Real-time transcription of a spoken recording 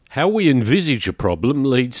How we envisage a problem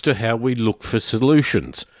leads to how we look for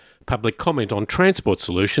solutions. Public comment on transport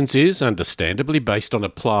solutions is, understandably, based on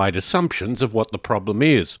applied assumptions of what the problem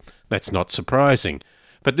is. That's not surprising.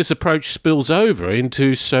 But this approach spills over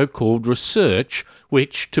into so-called research,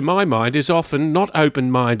 which, to my mind, is often not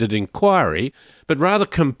open-minded inquiry, but rather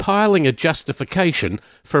compiling a justification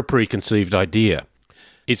for a preconceived idea.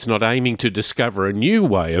 It's not aiming to discover a new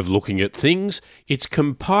way of looking at things, it's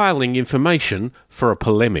compiling information for a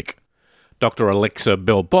polemic. Dr. Alexa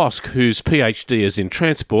Delbosc, whose PhD is in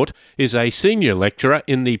transport, is a senior lecturer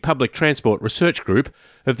in the Public Transport Research Group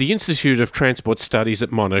of the Institute of Transport Studies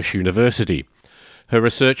at Monash University. Her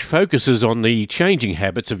research focuses on the changing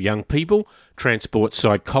habits of young people, transport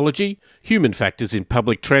psychology, human factors in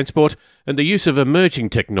public transport, and the use of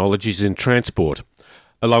emerging technologies in transport.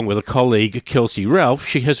 Along with a colleague, Kelsey Ralph,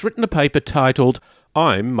 she has written a paper titled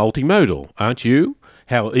 "I'm Multimodal, Aren't You?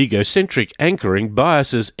 How Egocentric Anchoring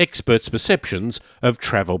Biases Experts' Perceptions of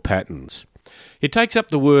Travel Patterns." It takes up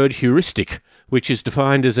the word heuristic, which is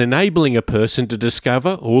defined as enabling a person to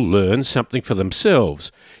discover or learn something for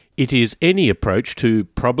themselves. It is any approach to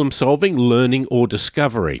problem-solving, learning or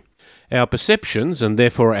discovery. Our perceptions, and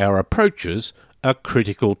therefore our approaches, are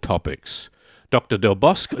critical topics. Dr.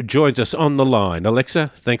 Delbosc joins us on the line. Alexa,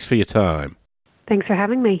 thanks for your time. Thanks for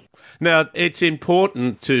having me. Now, it's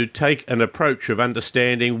important to take an approach of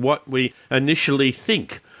understanding what we initially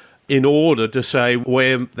think in order to say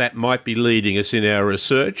where that might be leading us in our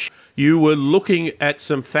research. You were looking at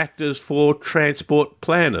some factors for transport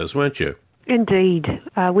planners, weren't you? Indeed.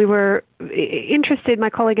 We were interested, my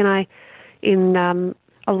colleague and I, in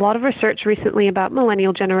a lot of research recently about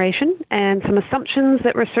millennial generation and some assumptions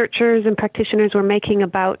that researchers and practitioners were making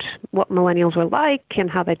about what millennials were like and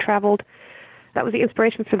how they traveled. That was the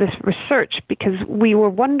inspiration for this research, because we were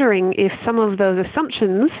wondering if some of those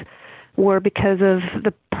assumptions were because of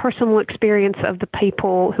the personal experience of the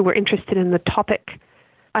people who were interested in the topic.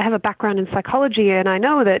 I have a background in psychology, and I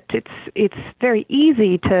know that it's very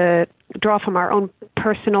easy to draw from our own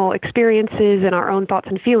personal experiences and our own thoughts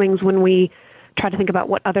and feelings when we try to think about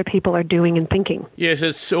what other people are doing and thinking. Yes,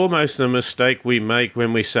 it's almost the mistake we make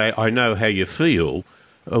when we say, "I know how you feel,"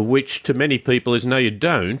 which to many people is, no, you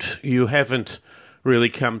don't. You haven't really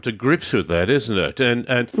come to grips with that, isn't it?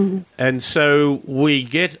 And so we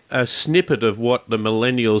get a snippet of what the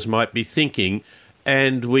millennials might be thinking,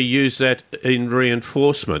 and we use that in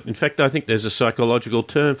reinforcement. In fact, I think there's a psychological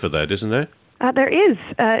term for that, isn't there? There is.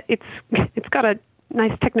 It's got a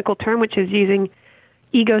nice technical term, which is using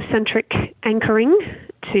egocentric anchoring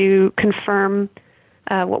to confirm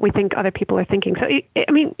what we think other people are thinking. So,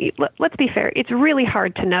 let's be fair. It's really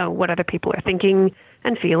hard to know what other people are thinking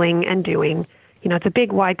and feeling and doing. It's a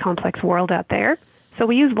big, wide, complex world out there. So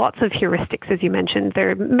we use lots of heuristics, as you mentioned.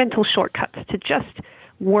 They're mental shortcuts to just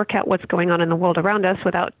work out what's going on in the world around us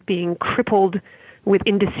without being crippled with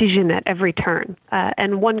indecision at every turn.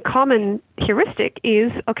 And one common heuristic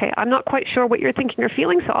is, okay, I'm not quite sure what you're thinking or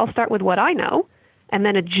feeling, so I'll start with what I know and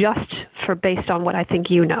then adjust based on what I think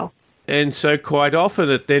you know. And so quite often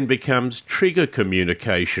it then becomes trigger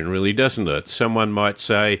communication, really, doesn't it? Someone might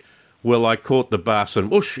say, well, I caught the bus, and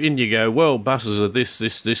whoosh, in you go, well, buses are this,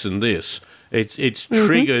 and this. It's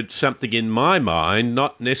triggered something in my mind,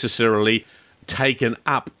 not necessarily taken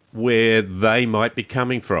up where they might be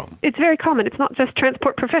coming from. It's very common. It's not just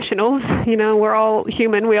transport professionals. We're all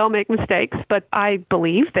human. We all make mistakes. But I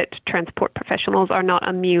believe that transport professionals are not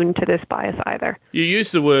immune to this bias either. You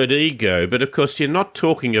use the word ego, but of course you're not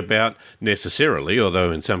talking about necessarily,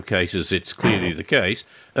 although in some cases it's clearly the case,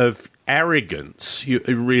 of arrogance.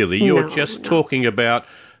 You're just talking about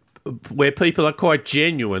where people are quite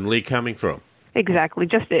genuinely coming from. Exactly.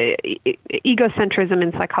 Just egocentrism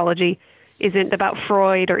in psychology isn't about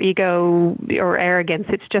Freud or ego or arrogance.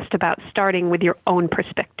 It's just about starting with your own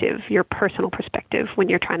perspective, your personal perspective, when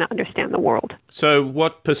you're trying to understand the world. So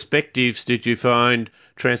what perspectives did you find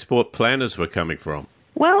transport planners were coming from?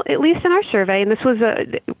 Well, at least in our survey, and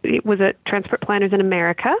it was a transport planners in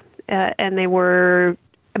America, and they were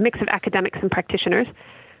a mix of academics and practitioners.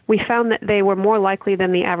 We found that they were more likely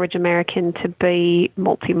than the average American to be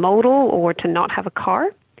multimodal or to not have a car.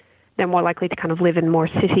 They're more likely to kind of live in more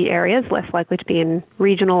city areas, less likely to be in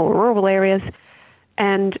regional or rural areas.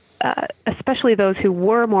 And especially those who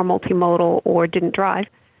were more multimodal or didn't drive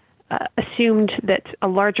assumed that a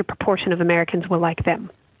larger proportion of Americans were like them.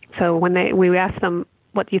 So when we asked them,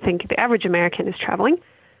 what do you think the average American is traveling,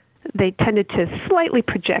 they tended to slightly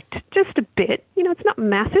project just a bit. It's not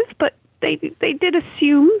massive, but they did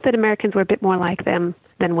assume that Americans were a bit more like them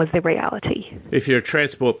than was the reality. If you're a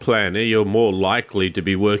transport planner, you're more likely to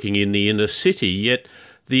be working in the inner city, yet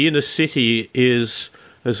the inner city is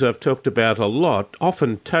as I've talked about a lot,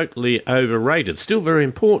 often totally overrated. Still very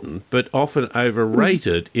important, but often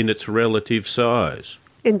overrated in its relative size.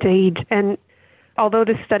 Indeed. And although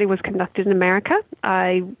this study was conducted in America,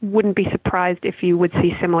 I wouldn't be surprised if you would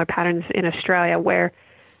see similar patterns in Australia, where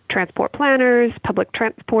transport planners, public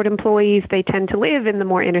transport employees, they tend to live in the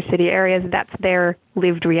more inner city areas. That's their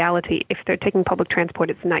lived reality. If they're taking public transport,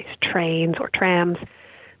 it's nice trains or trams.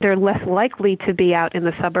 They're less likely to be out in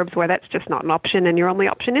the suburbs where that's just not an option and your only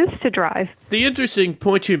option is to drive. The interesting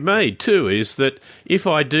point you made too is that if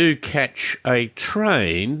I do catch a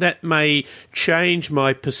train, that may change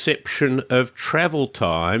my perception of travel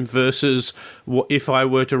time versus if I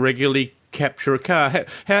were to regularly capture a car.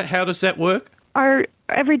 How does that work? Our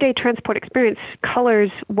everyday transport experience colors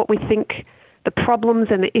what we think the problems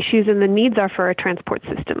and the issues and the needs are for our transport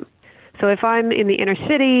system. So if I'm in the inner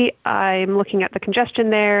city, I'm looking at the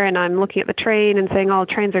congestion there and I'm looking at the train and saying, oh,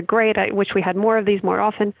 trains are great, I wish we had more of these more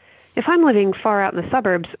often. If I'm living far out in the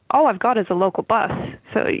suburbs, all I've got is a local bus.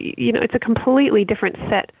 So, it's a completely different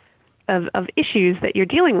set of issues that you're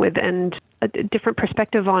dealing with and a different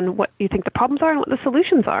perspective on what you think the problems are and what the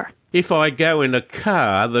solutions are. If I go in a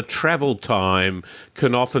car, the travel time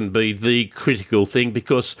can often be the critical thing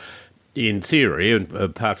because in theory, and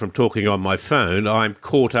apart from talking on my phone, I'm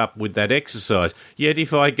caught up with that exercise. Yet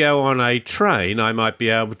if I go on a train, I might be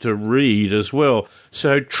able to read as well.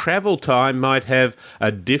 So travel time might have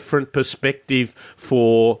a different perspective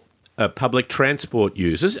for public transport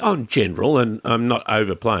users on general, and I'm not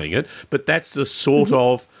overplaying it, but that's the sort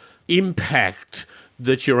of impact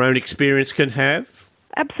that your own experience can have.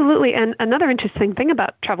 Absolutely. And another interesting thing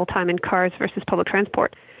about travel time in cars versus public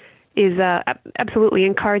transport is absolutely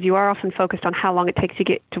in cars you are often focused on how long it takes to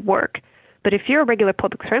get to work. But if you're a regular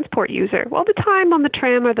public transport user, well, the time on the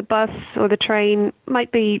tram or the bus or the train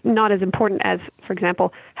might be not as important as, for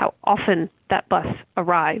example, how often that bus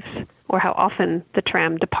arrives or how often the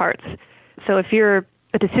tram departs. So if you're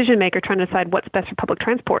a decision maker trying to decide what's best for public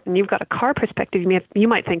transport and you've got a car perspective, you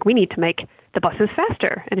might think we need to make the buses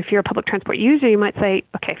faster. And if you're a public transport user, you might say,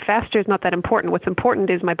 okay, faster is not that important. What's important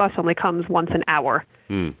is my bus only comes once an hour.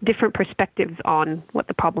 Different perspectives on what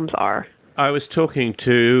the problems are. I was talking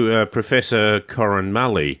to Professor Corin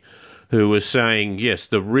Mully, who was saying, yes,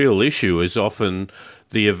 the real issue is often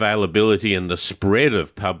the availability and the spread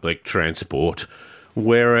of public transport,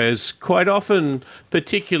 whereas quite often,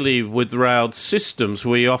 particularly with rail systems,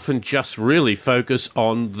 we often just really focus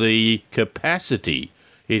on the capacity.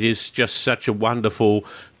 It is just such a wonderful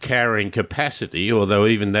carrying capacity, although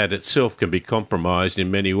even that itself can be compromised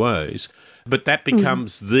in many ways. But that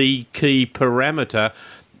becomes the key parameter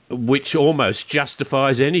which almost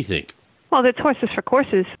justifies anything. Well, it's horses for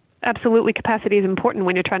courses. Absolutely, capacity is important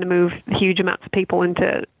when you're trying to move huge amounts of people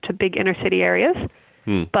into big inner city areas.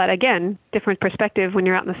 But again, different perspective when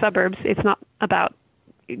you're out in the suburbs. It's not about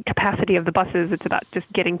capacity of the buses. It's about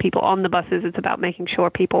just getting people on the buses. It's about making sure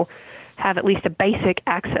people have at least a basic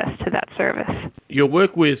access to that service. Your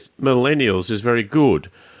work with millennials is very good.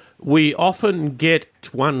 We often get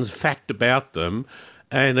one fact about them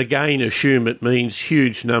and again assume it means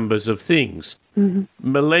huge numbers of things.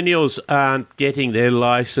 Millennials aren't getting their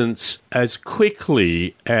licence as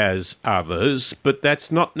quickly as others, but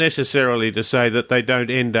that's not necessarily to say that they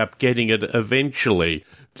don't end up getting it eventually.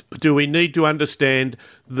 Do we need to understand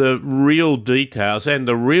the real details and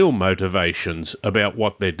the real motivations about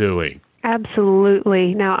what they're doing?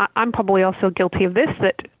 Absolutely. Now, I'm probably also guilty of this,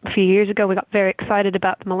 that a few years ago we got very excited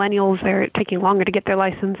about the millennials. They're taking longer to get their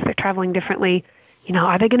license. They're traveling differently.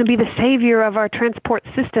 Are they going to be the savior of our transport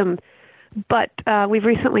system? But we've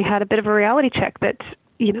recently had a bit of a reality check that,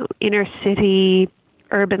 inner city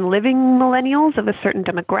urban living millennials of a certain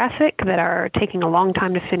demographic that are taking a long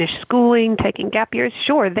time to finish schooling, taking gap years,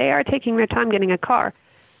 sure, they are taking their time getting a car.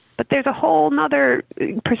 But there's a whole other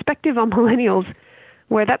perspective on millennials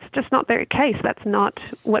where that's just not their case. That's not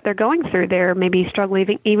what they're going through. They're maybe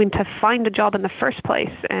struggling even to find a job in the first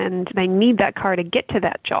place, and they need that car to get to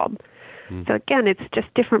that job. So again, it's just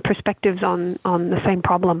different perspectives on the same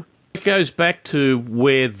problem. It goes back to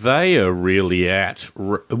where they are really at,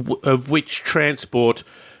 of which transport,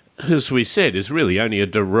 as we said, is really only a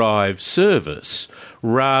derived service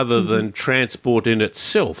rather than transport in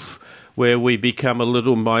itself, where we become a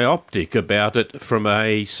little myopic about it from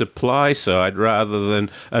a supply side rather than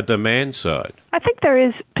a demand side. I think there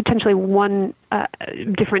is potentially one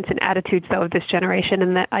difference in attitudes, though, of this generation,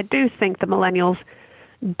 in that I do think the millennials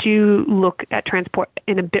do look at transport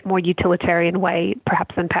in a bit more utilitarian way,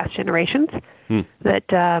 perhaps than past generations. That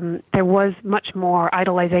there was much more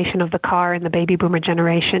idolization of the car in the baby boomer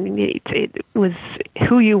generation. It was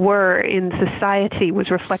who you were in society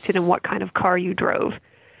was reflected in what kind of car you drove.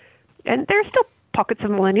 And there are still pockets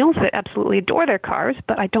of millennials that absolutely adore their cars,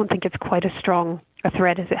 but I don't think it's quite as strong a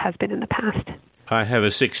threat as it has been in the past. I have a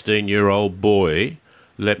 16-year-old boy.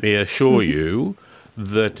 Let me assure you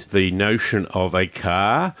that the notion of a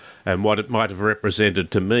car and what it might have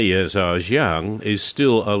represented to me as I was young is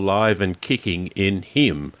still alive and kicking in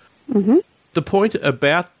him. Mm-hmm. The point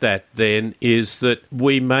about that, then, is that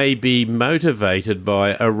we may be motivated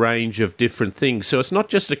by a range of different things. So it's not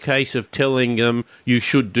just a case of telling them you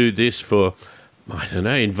should do this for, I don't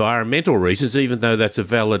know, environmental reasons, even though that's a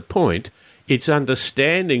valid point. It's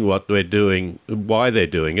understanding what they're doing, why they're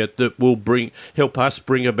doing it, that will help us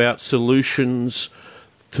bring about solutions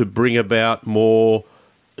to bring about more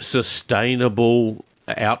sustainable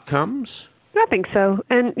outcomes. I think so.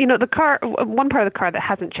 And, the car, one part of the car that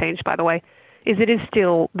hasn't changed, by the way, is it is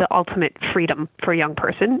still the ultimate freedom for a young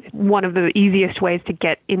person. One of the easiest ways to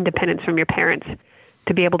get independence from your parents,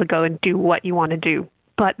 to be able to go and do what you want to do.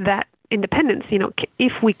 But that independence,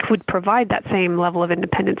 if we could provide that same level of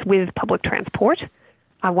independence with public transport,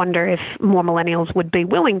 I wonder if more millennials would be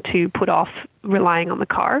willing to put off relying on the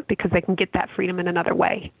car because they can get that freedom in another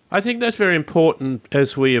way. I think that's very important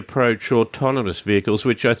as we approach autonomous vehicles,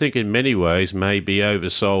 which I think in many ways may be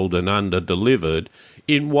oversold and under-delivered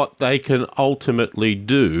in what they can ultimately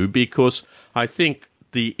do, because I think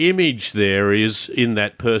the image there is in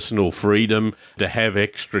that personal freedom to have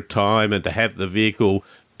extra time and to have the vehicle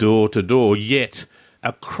door to door, yet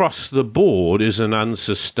across the board is an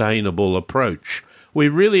unsustainable approach. We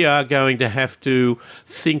really are going to have to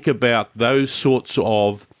think about those sorts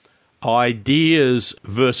of ideas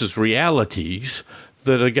versus realities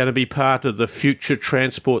that are going to be part of the future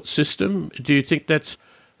transport system. Do you think that's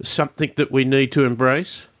something that we need to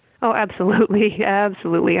embrace? Oh, absolutely.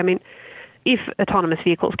 Absolutely. I mean, if autonomous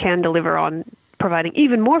vehicles can deliver on providing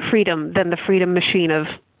even more freedom than the freedom machine of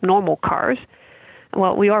normal cars,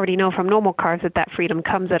 well, we already know from normal cars that freedom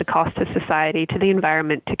comes at a cost to society, to the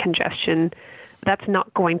environment, to congestion. That's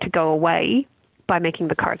not going to go away by making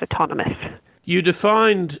the cars autonomous. You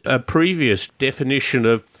defined a previous definition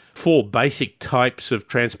of 4 basic types of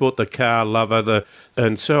transport, the car, lover,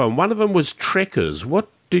 and so on. One of them was trekkers. What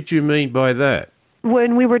did you mean by that?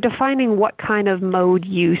 When we were defining what kind of mode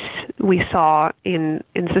use we saw in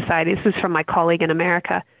society, this is from my colleague in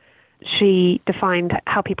America, she defined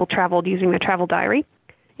how people traveled using their travel diary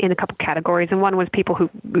in a couple categories. And one was people who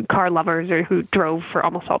car lovers or who drove for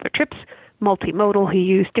almost all their trips, multimodal, who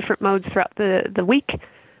used different modes throughout the week,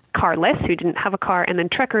 carless, who didn't have a car, and then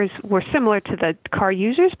trekkers were similar to the car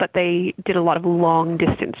users, but they did a lot of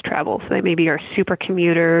long-distance travel. So they maybe are super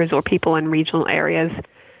commuters or people in regional areas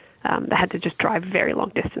that had to just drive very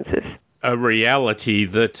long distances. A reality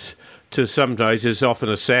that to some days is often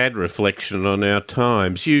a sad reflection on our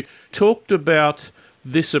times. You talked about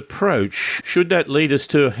this approach. Should that lead us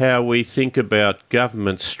to how we think about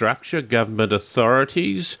government structure, government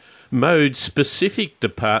authorities? Mode-specific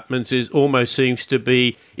departments almost seems to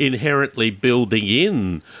be inherently building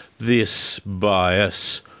in this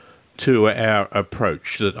bias to our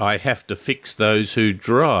approach, that I have to fix those who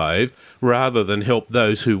drive rather than help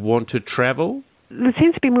those who want to travel. It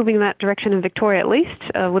seems to be moving in that direction in Victoria, at least,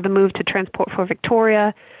 with the move to Transport for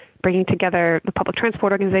Victoria, bringing together the Public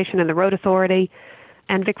Transport Organisation and the Road Authority.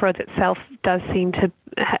 And VicRoads itself does seem to,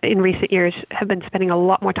 in recent years, have been spending a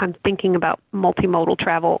lot more time thinking about multimodal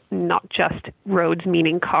travel, not just roads,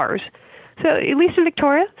 meaning cars. So at least in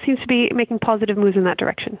Victoria, seems to be making positive moves in that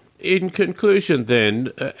direction. In conclusion,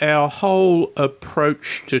 then, our whole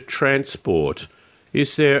approach to transport,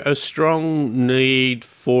 is there a strong need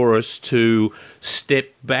for us to step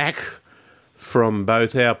back from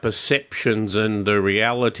both our perceptions and the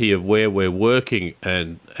reality of where we're working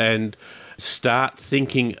and start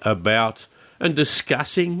thinking about and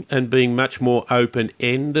discussing and being much more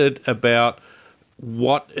open-ended about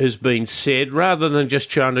what has been said, rather than just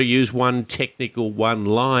trying to use one technical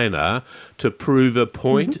one-liner to prove a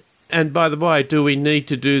point? Mm-hmm. And by the way, do we need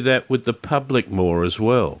to do that with the public more as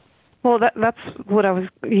well? Well, that's what I was,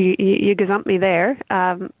 you gazumped me there.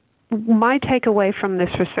 My takeaway from this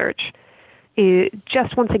research is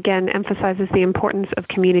just once again emphasizes the importance of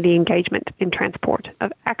community engagement in transport,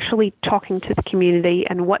 of actually talking to the community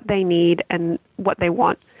and what they need and what they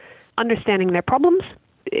want, understanding their problems,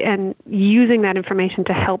 and using that information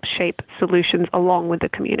to help shape solutions along with the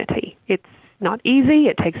community. It's not easy.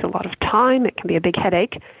 It takes a lot of time. It can be a big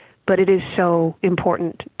headache, but it is so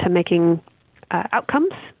important to making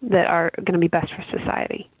outcomes that are going to be best for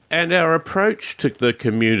society. And our approach to the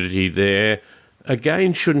community there,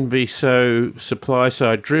 again, shouldn't be so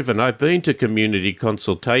supply-side driven. I've been to community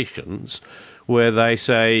consultations where they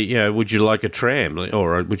say, would you like a tram,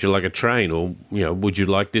 or would you like a train, or, would you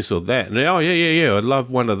like this or that? And, oh, yeah, I'd love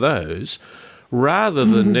one of those, rather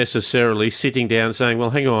than necessarily sitting down and saying, well,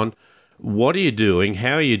 hang on, what are you doing?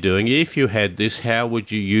 How are you doing? If you had this, how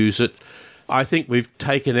would you use it? I think we've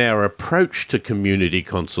taken our approach to community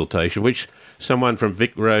consultation, which someone from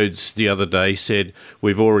Vic Roads the other day said,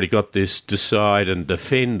 we've already got this decide and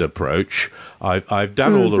defend approach. I've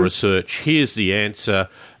done all the research. Here's the answer.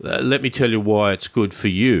 Let me tell you why it's good for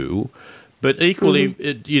you. But equally,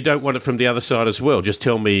 you don't want it from the other side as well. Just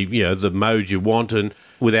tell me, the mode you want, and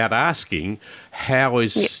without asking, how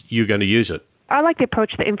is you going to use it? I like the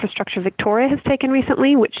approach that Infrastructure Victoria has taken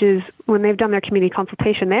recently, which is when they've done their community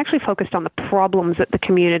consultation, they actually focused on the problems that the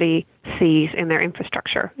community sees in their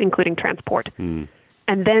infrastructure, including transport. And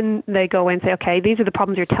then they go and say, okay, these are the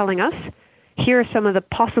problems you're telling us. Here are some of the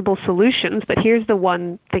possible solutions, but here's the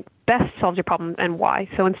one that best solves your problem and why.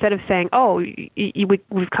 So instead of saying,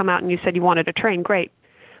 we've come out and you said you wanted a train, great.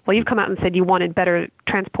 Well, you've come out and said you wanted better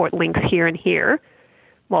transport links here and here.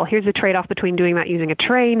 Well, here's the trade-off between doing that using a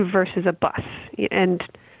train versus a bus, and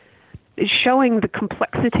showing the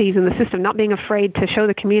complexities in the system, not being afraid to show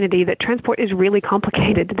the community that transport is really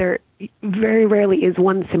complicated. There very rarely is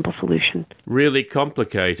one simple solution. Really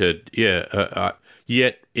complicated, yeah.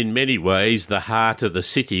 Yet, in many ways, the heart of the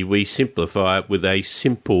city, we simplify it with a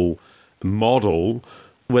simple model,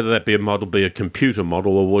 whether that be a computer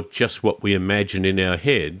model or just what we imagine in our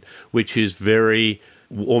head, which is very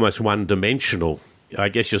almost one-dimensional. I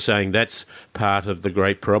guess you're saying that's part of the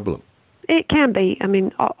great problem. It can be. I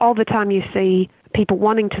mean, all the time you see people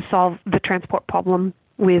wanting to solve the transport problem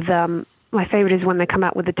with, my favorite is when they come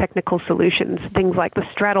out with the technical solutions, things like the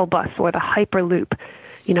straddle bus or the Hyperloop.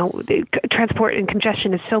 The transport and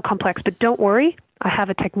congestion is so complex, but don't worry, I have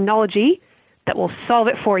a technology that will solve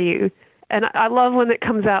it for you. And I love when it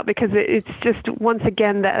comes out because it's just, once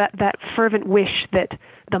again, that fervent wish that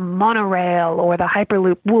the monorail or the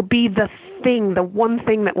Hyperloop will be the one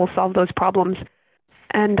thing that will solve those problems.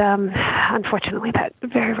 And unfortunately, that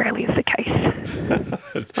very rarely is the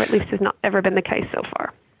case, or at least has not ever been the case so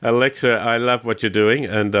far. Alexa, I love what you're doing,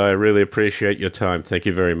 and I really appreciate your time. Thank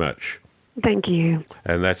you very much. Thank you.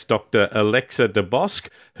 And that's Dr. Alexa Delbosc,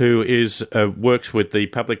 who works with the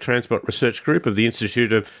Public Transport Research Group of the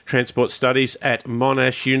Institute of Transport Studies at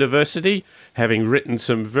Monash University, having written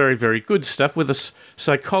some very, very good stuff with a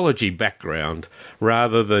psychology background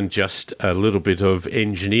rather than just a little bit of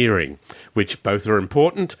engineering, which both are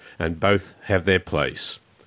important and both have their place.